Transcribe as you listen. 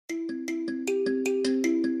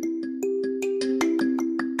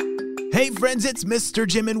Hey friends, it's Mr.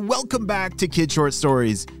 Jim and welcome back to Kid Short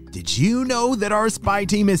Stories. Did you know that our spy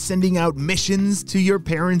team is sending out missions to your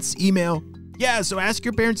parents' email? Yeah, so ask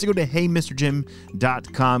your parents to go to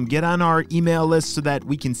heymrjim.com. Get on our email list so that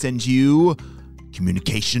we can send you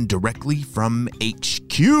communication directly from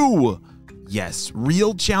HQ. Yes,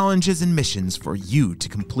 real challenges and missions for you to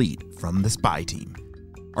complete from the spy team.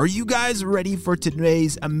 Are you guys ready for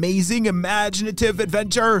today's amazing imaginative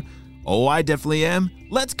adventure? Oh, I definitely am.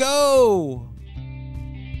 Let's go!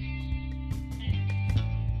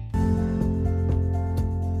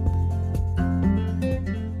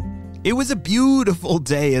 It was a beautiful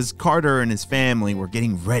day as Carter and his family were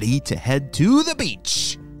getting ready to head to the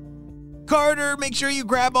beach. Carter, make sure you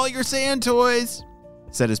grab all your sand toys,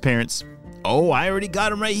 said his parents. Oh, I already got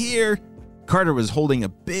them right here. Carter was holding a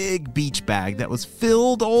big beach bag that was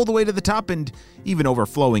filled all the way to the top and even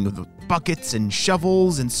overflowing with buckets and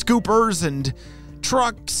shovels and scoopers and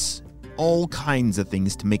trucks, all kinds of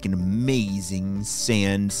things to make an amazing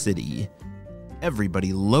sand city.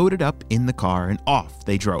 Everybody loaded up in the car and off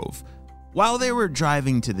they drove. While they were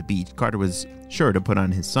driving to the beach, Carter was sure to put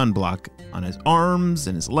on his sunblock on his arms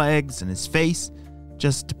and his legs and his face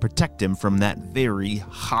just to protect him from that very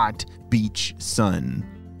hot beach sun.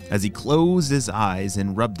 As he closed his eyes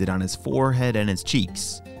and rubbed it on his forehead and his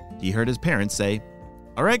cheeks, he heard his parents say,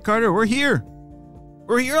 "All right, Carter, we're here.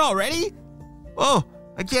 We're here already? Oh,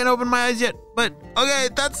 I can't open my eyes yet, but okay,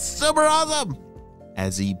 that's super awesome."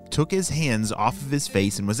 As he took his hands off of his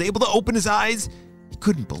face and was able to open his eyes, he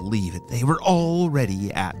couldn't believe it. They were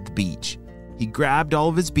already at the beach. He grabbed all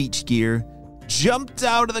of his beach gear, jumped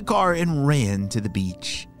out of the car, and ran to the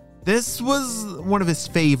beach. This was one of his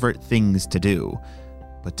favorite things to do.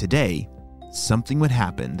 But today, something would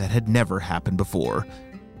happen that had never happened before.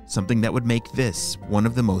 Something that would make this one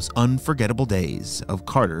of the most unforgettable days of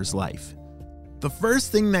Carter's life. The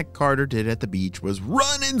first thing that Carter did at the beach was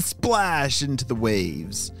run and splash into the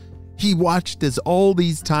waves. He watched as all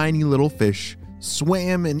these tiny little fish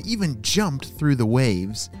swam and even jumped through the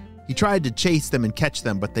waves. He tried to chase them and catch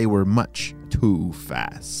them, but they were much too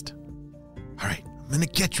fast. "All right, I'm gonna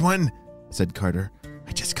catch one," said Carter.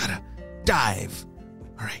 "I just gotta dive.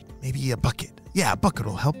 All right, maybe a bucket. Yeah, a bucket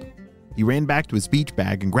will help." He ran back to his beach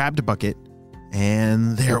bag and grabbed a bucket,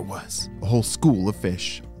 and there it was, a whole school of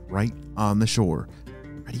fish right on the shore.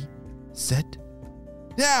 Ready, set,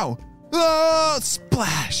 now! Oh,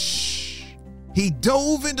 splash! He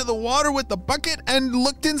dove into the water with the bucket and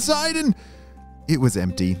looked inside, and it was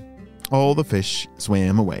empty. All the fish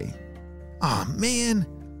swam away. Aw, man,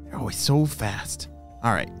 they're always so fast.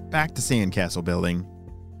 All right, back to sandcastle building.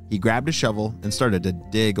 He grabbed a shovel and started to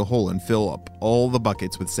dig a hole and fill up all the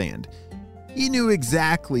buckets with sand. He knew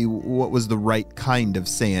exactly what was the right kind of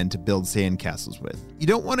sand to build sandcastles with. You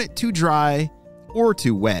don't want it too dry or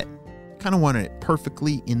too wet. You kind of want it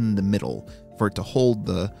perfectly in the middle for it to hold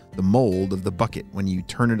the mold of the bucket when you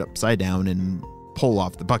turn it upside down and pull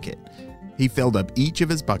off the bucket. He filled up each of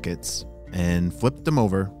his buckets and flipped them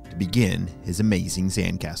over to begin his amazing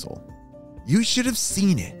sandcastle. You should have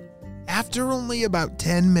seen it. After only about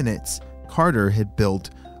 10 minutes, Carter had built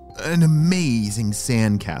an amazing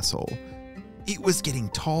sandcastle. It was getting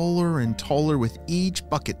taller and taller with each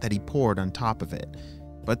bucket that he poured on top of it.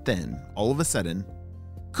 But then, all of a sudden,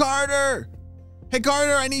 "Carter! Hey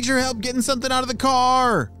Carter, I need your help getting something out of the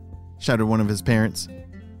car!" shouted one of his parents.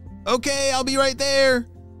 "Okay, I'll be right there."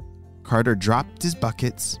 Carter dropped his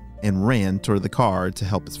buckets and ran toward the car to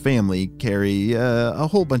help his family carry a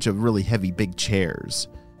whole bunch of really heavy big chairs.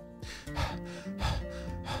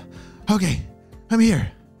 "Okay, I'm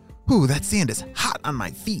here. Ooh, that sand is hot on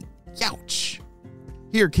my feet. Youch.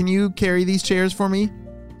 Here, can you carry these chairs for me?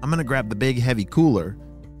 I'm gonna grab the big heavy cooler,"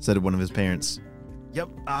 said one of his parents. "Yep,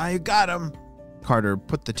 I got him." Carter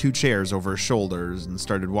put the 2 chairs over his shoulders and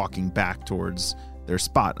started walking back towards their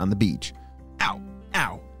spot on the beach. Ow,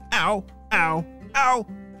 ow, ow, ow, ow.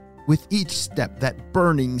 With each step, that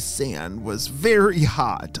burning sand was very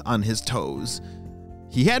hot on his toes.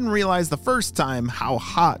 He hadn't realized the first time how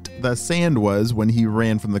hot the sand was when he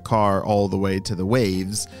ran from the car all the way to the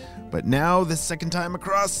waves, but now the second time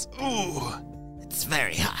across, ooh, it's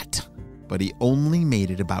very hot. But he only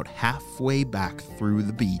made it about halfway back through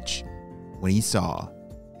the beach when he saw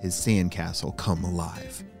his sandcastle come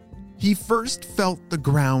alive. He first felt the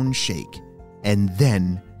ground shake, and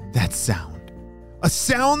then that sound. A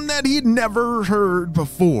sound that he'd never heard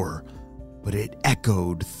before, but it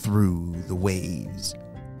echoed through the waves.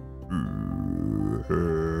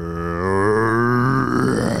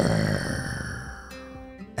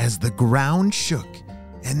 As the ground shook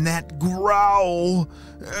and that growl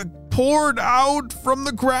poured out from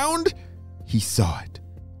the ground, he saw it.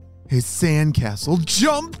 his sandcastle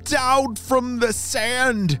jumped out from the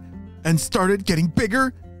sand and started getting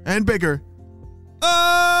bigger and bigger.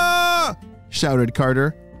 "Ah!" shouted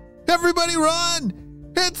Carter. "Everybody run!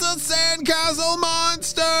 It's a sandcastle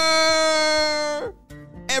monster!"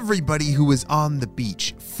 Everybody who was on the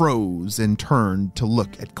beach froze and turned to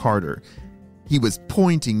look at Carter. He was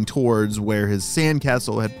pointing towards where his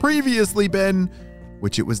sandcastle had previously been,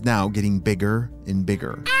 which it was now getting bigger and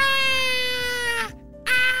bigger.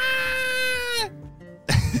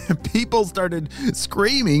 People started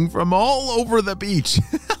screaming from all over the beach.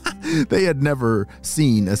 They had never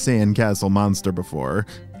seen a sandcastle monster before,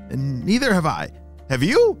 and neither have I. Have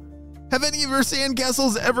you? Have any of your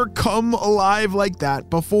sandcastles ever come alive like that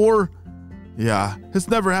before? Yeah, it's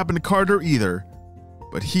never happened to Carter either,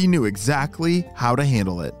 but he knew exactly how to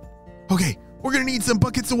handle it. Okay, we're gonna need some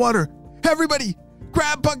buckets of water. Everybody,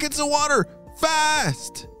 grab buckets of water,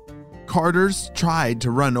 fast! Carter's tried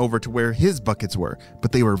to run over to where his buckets were,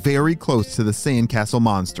 but they were very close to the sandcastle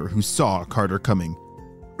monster who saw Carter coming.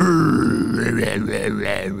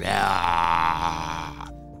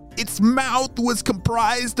 Its mouth was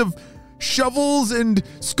comprised of shovels and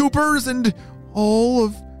scoopers and all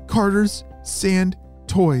of Carter's sand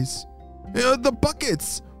toys. The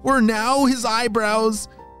buckets were now his eyebrows,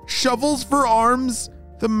 shovels for arms,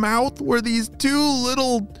 the mouth were these two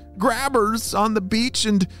little grabbers on the beach,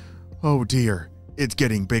 and oh dear, it's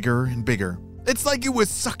getting bigger and bigger. It's like it was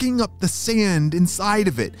sucking up the sand inside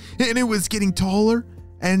of it, and it was getting taller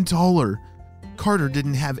and taller. Carter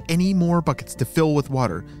didn't have any more buckets to fill with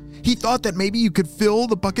water. He thought that maybe you could fill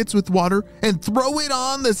the buckets with water and throw it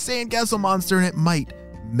on the sandcastle monster and it might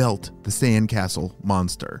melt the sandcastle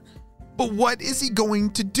monster. But what is he going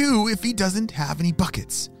to do if he doesn't have any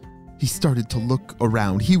buckets? He started to look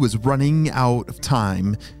around. He was running out of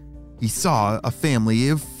time. He saw a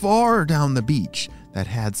family far down the beach that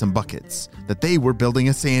had some buckets that they were building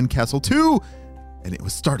a sandcastle too, and it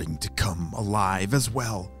was starting to come alive as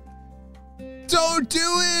well. "Don't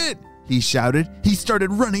do it!" he shouted. He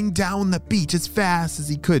started running down the beach as fast as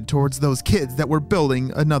he could towards those kids that were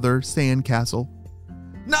building another sandcastle.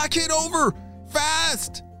 "Knock it over!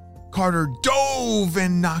 Fast!" Carter dove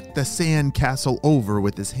and knocked the sandcastle over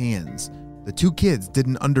with his hands. The two kids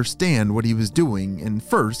didn't understand what he was doing and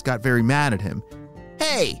first got very mad at him.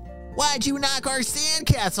 "Hey, why'd you knock our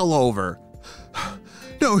sandcastle over?"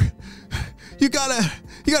 "No, you gotta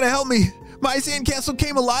help me. My sandcastle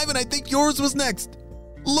came alive and I think yours was next.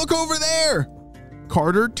 Look over there."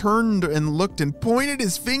 Carter turned and looked and pointed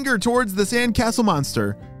his finger towards the sandcastle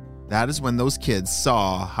monster. That is when those kids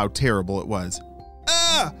saw how terrible it was.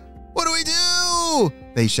 "Ah, what do we do?"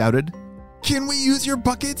 they shouted. "Can we use your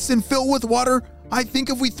buckets and fill with water? I think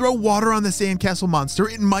if we throw water on the sandcastle monster,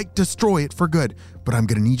 it might destroy it for good, but I'm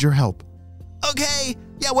gonna need your help." "Okay,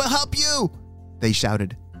 yeah, we'll help you," they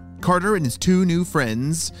shouted. Carter and his two new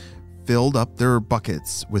friends filled up their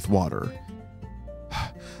buckets with water.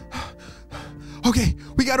 "Okay,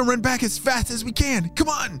 we gotta run back as fast as we can. Come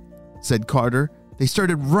on," said Carter. They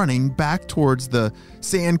started running back towards the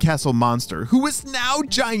sandcastle monster, who was now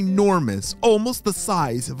ginormous, almost the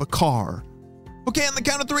size of a car. "Okay, on the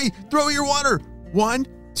count of 3, throw your water. 1,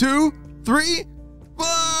 2, 3.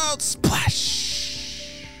 Whoa,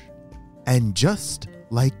 splash!" And just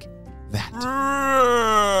like that,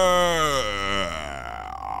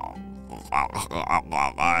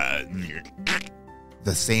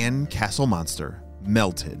 the sandcastle monster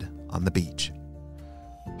melted on the beach.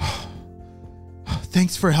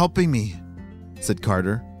 "Thanks for helping me," said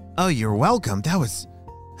Carter. "Oh, you're welcome.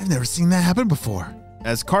 I've never seen that happen before."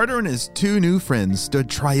 As Carter and his two new friends stood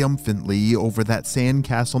triumphantly over that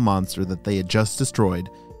sandcastle monster that they had just destroyed,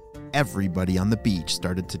 everybody on the beach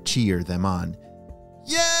started to cheer them on.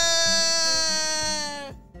 "Yeah!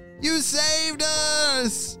 You saved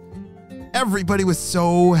us!" Everybody was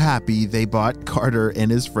so happy they bought Carter and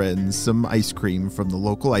his friends some ice cream from the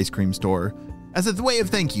local ice cream store as a way of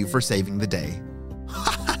thank you for saving the day.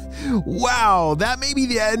 Wow, that may be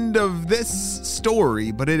the end of this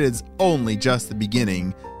story, but it is only just the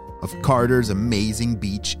beginning of Carter's amazing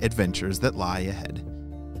beach adventures that lie ahead.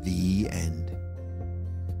 The end.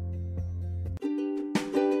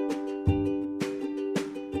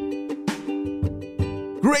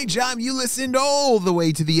 Great job, you listened all the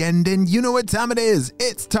way to the end, and you know what time it is.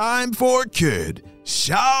 It's time for Kid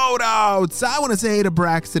Shoutouts. I want to say hey to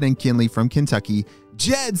Braxton and Kinley from Kentucky,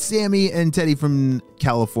 Jed, Sammy, and Teddy from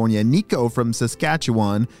California, Nico from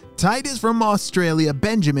Saskatchewan, Titus from Australia,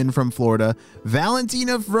 Benjamin from Florida,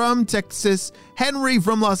 Valentina from Texas, Henry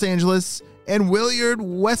from Los Angeles, and Williard,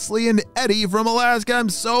 Wesley, and Eddie from Alaska. I'm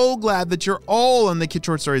so glad that you're all in the Kid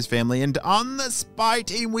Short Stories family. And on the spy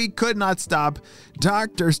team, we could not stop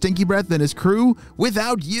Dr. Stinky Breath and his crew.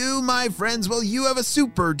 Without you, my friends, well, you have a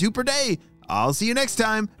super duper day. I'll see you next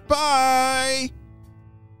time. Bye!